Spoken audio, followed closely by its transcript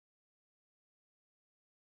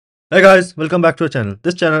Hey guys, welcome back to our channel.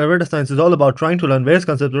 This channel, Data Science, is all about trying to learn various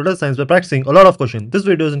concepts of data science by practicing a lot of questions. This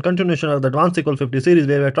video is in continuation of the Advanced SQL 50 series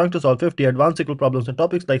where we are trying to solve 50 advanced SQL problems and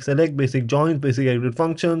topics like select, basic joins, basic aggregate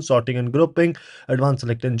functions, sorting and grouping, advanced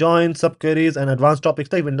select and join, subqueries, and advanced topics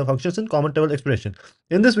like window functions and common table expression.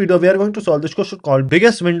 In this video, we are going to solve this question called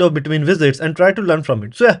biggest window between visits and try to learn from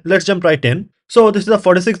it. So yeah, let's jump right in. So this is the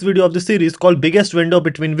 46th video of the series called biggest window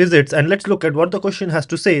between visits, and let's look at what the question has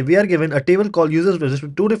to say. We are given a table called users visits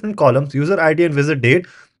with two different columns, user ID and visit date.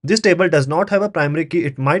 This table does not have a primary key.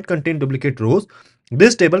 It might contain duplicate rows.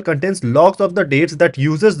 This table contains logs of the dates that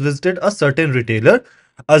users visited a certain retailer.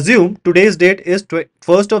 Assume today's date is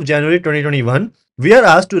 1st of January 2021. We are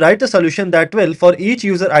asked to write a solution that will, for each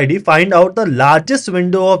user ID, find out the largest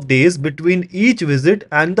window of days between each visit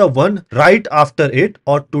and the one right after it,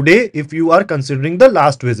 or today if you are considering the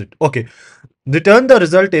last visit. Okay. Return the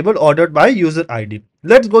result table ordered by user ID.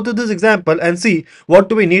 Let's go to this example and see what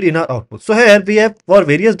do we need in our output. So here we have for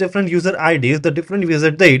various different user IDs, the different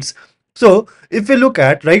visit dates. So if we look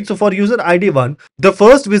at, right, so for user ID 1, the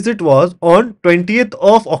first visit was on 20th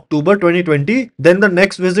of October 2020. Then the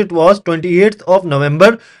next visit was 28th of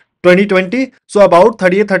November 2020. So about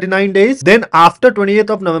 39 days. Then after 28th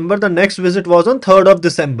of November, the next visit was on 3rd of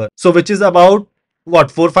December. So which is about what,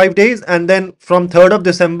 4-5 days. And then from 3rd of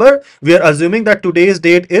December, we are assuming that today's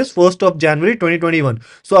date is 1st of January 2021.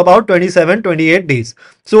 So about 27-28 days.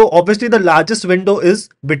 So obviously the largest window is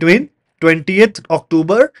between 20th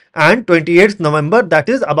October and 28th November, that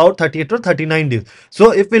is about 38 or 39 days.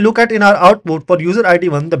 So if we look at in our output for user ID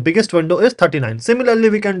 1, the biggest window is 39.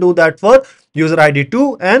 Similarly, we can do that for user ID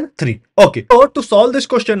 2 and 3. Okay, so to solve this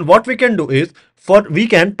question, what we can do is, we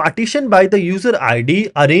can partition by the user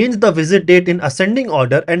ID, arrange the visit date in ascending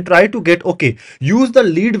order and try to get, okay, use the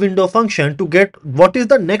lead window function to get what is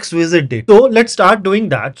the next visit date. So let's start doing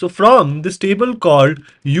that. So from this table called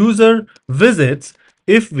user visits,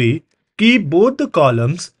 if we keep both the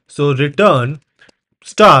columns, so return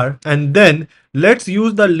star, and then let's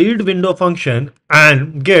use the lead window function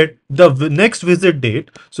and get the next visit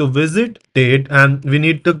date. So visit date, and we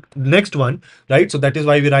need the next one, right? So that is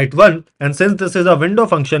why we write 1, and since this is a window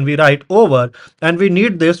function, we write over, and we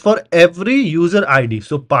need this for every user ID.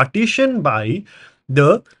 So partition by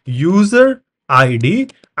the user ID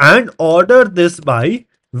and order this by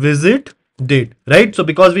visit date, right? So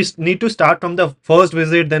because we need to start from the first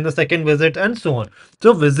visit, then the second visit, and so on.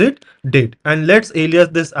 So visit date, and let's alias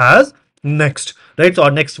this as next, right? So our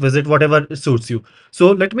next visit, whatever suits you.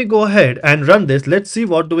 So let me go ahead and run this. Let's see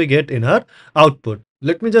what do we get in our output.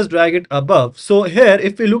 Let me just drag it above. So here,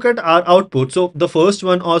 if we look at our output, so the first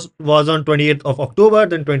one was on 28th of October,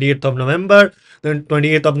 then 28th of November, then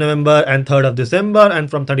 28th of November and 3rd of December, and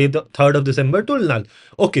from 3rd of December to null.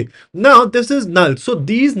 Okay, now this is null. So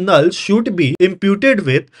these nulls should be imputed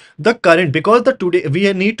with the current, because the today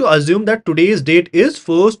we need to assume that today's date is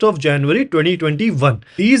 1st of January 2021.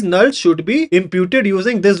 These nulls should be imputed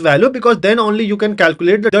using this value, because then only you can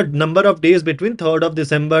calculate the number of days between 3rd of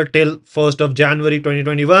December till 1st of January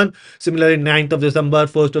 2021. Similarly, 9th of December,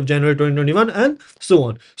 1st of January 2021, and so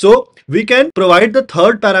on. So we can provide the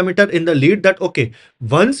third parameter in the lead that, okay,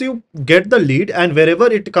 once you get the lead and wherever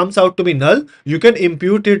it comes out to be null, you can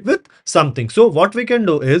impute it with something. So what we can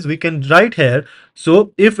do is we can write here,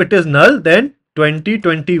 so if it is null, then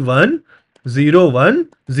 2021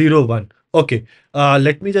 0101. Okay,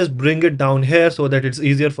 let me just bring it down here so that it's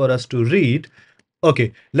easier for us to read.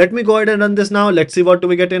 Okay, let me go ahead and run this now. Let's see what do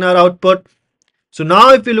we get in our output. So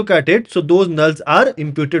now if we look at it, so those nulls are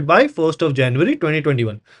imputed by 1st of January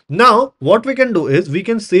 2021. Now what we can do is we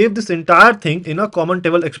can save this entire thing in a common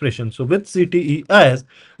table expression. So with CTES,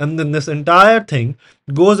 and then this entire thing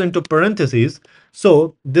goes into parentheses.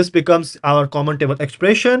 So this becomes our common table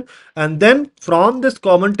expression. And then from this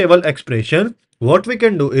common table expression, what we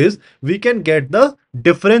can do is we can get the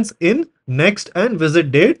difference in next and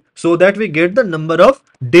visit date, so that we get the number of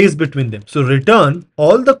days between them. So return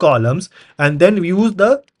all the columns and then use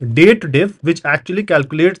the date diff, which actually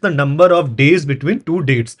calculates the number of days between two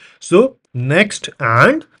dates. So next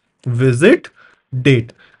and visit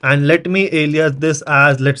date, and let me alias this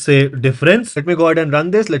as, let's say, difference. Let me go ahead and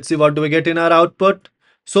run this. Let's see what do we get in our output.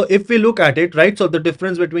 So if we look at it, right, so the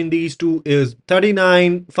difference between these two is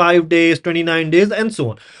 39, 5 days, 29 days, and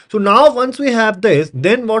so on. So now once we have this,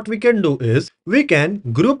 then what we can do is we can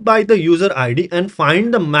group by the user ID and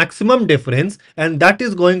find the maximum difference, and that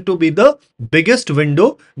is going to be the biggest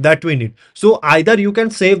window that we need. So either you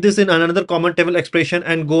can save this in another common table expression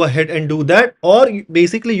and go ahead and do that, or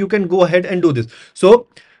basically you can go ahead and do this. So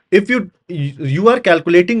if you are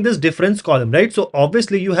calculating this difference column, right? So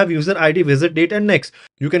obviously you have user ID, visit date, and next.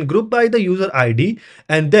 You can group by the user ID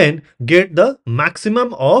and then get the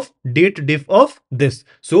maximum of date diff of this.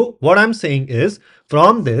 So what I'm saying is,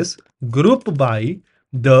 from this, group by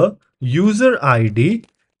the user ID,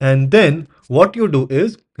 and then what you do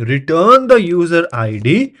is return the user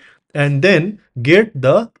ID and then get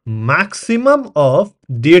the maximum of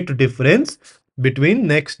date difference between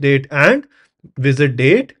next date and visit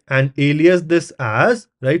date, and alias this as,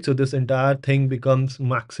 right? So this entire thing becomes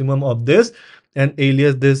maximum of this, and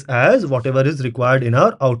alias this as whatever is required in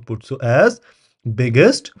our output. So as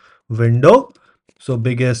biggest window, so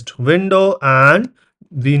biggest window, and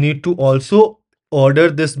we need to also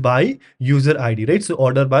order this by user ID, right? So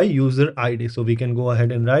order by user ID. So we can go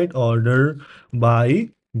ahead and write order by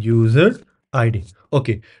user ID.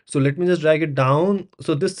 Okay, so let me just drag it down.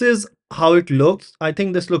 So this is how it looks. I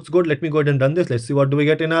think this looks good. Let me go ahead and run this. Let's see what do we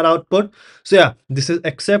get in our output. So yeah, this is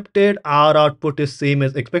accepted. Our output is same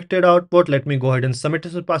as expected output. Let me go ahead and submit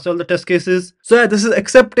this to pass all the test cases. So yeah, this is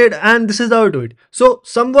accepted, and this is how we do it. So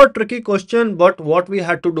somewhat tricky question, but what we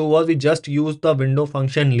had to do was we just used the window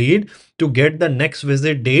function lead to get the next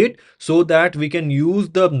visit date, so that we can use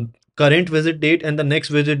the current visit date and the next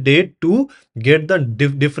visit date to get the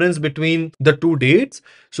difference between the two dates,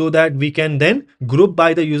 so that we can then group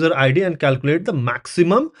by the user ID and calculate the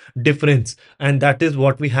maximum difference, and that is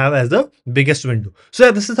what we have as the biggest window. So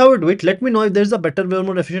yeah, this is how we do it. Let me know if there's a better way,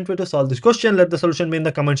 more efficient way to solve this question. Let the solution be in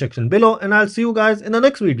the comment section below, and I'll see you guys in the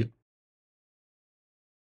next video.